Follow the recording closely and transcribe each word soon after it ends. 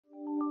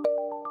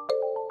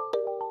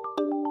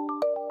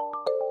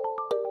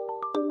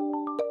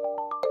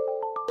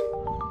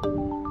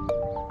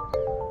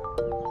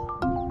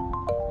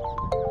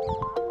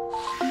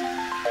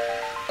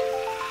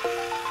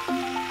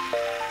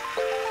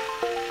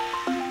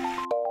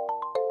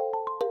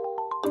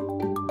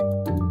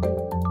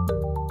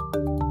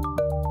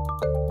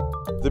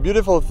The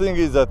beautiful thing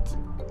is that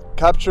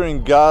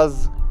capturing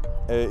gas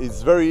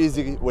is very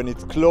easy when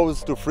it's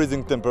close to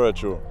freezing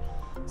temperature.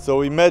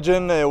 So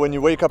imagine when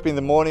you wake up in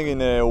the morning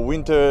in a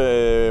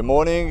winter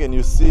morning and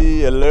you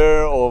see a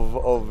layer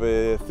of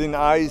thin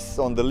ice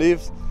on the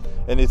leaves,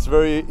 and it's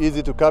very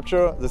easy to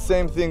capture. The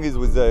same thing is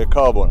with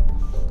carbon.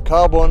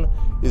 Carbon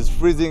is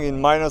freezing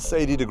in minus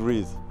 80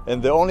 degrees.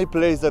 And the only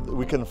place that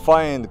we can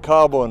find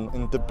carbon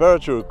in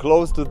temperature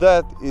close to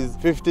that is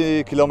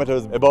 50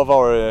 kilometers above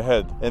our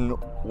head. And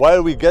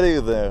while we're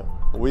getting there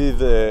with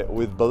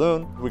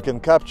balloon, we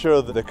can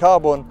capture the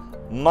carbon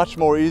much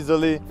more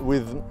easily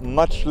with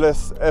much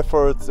less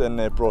efforts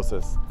and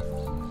process.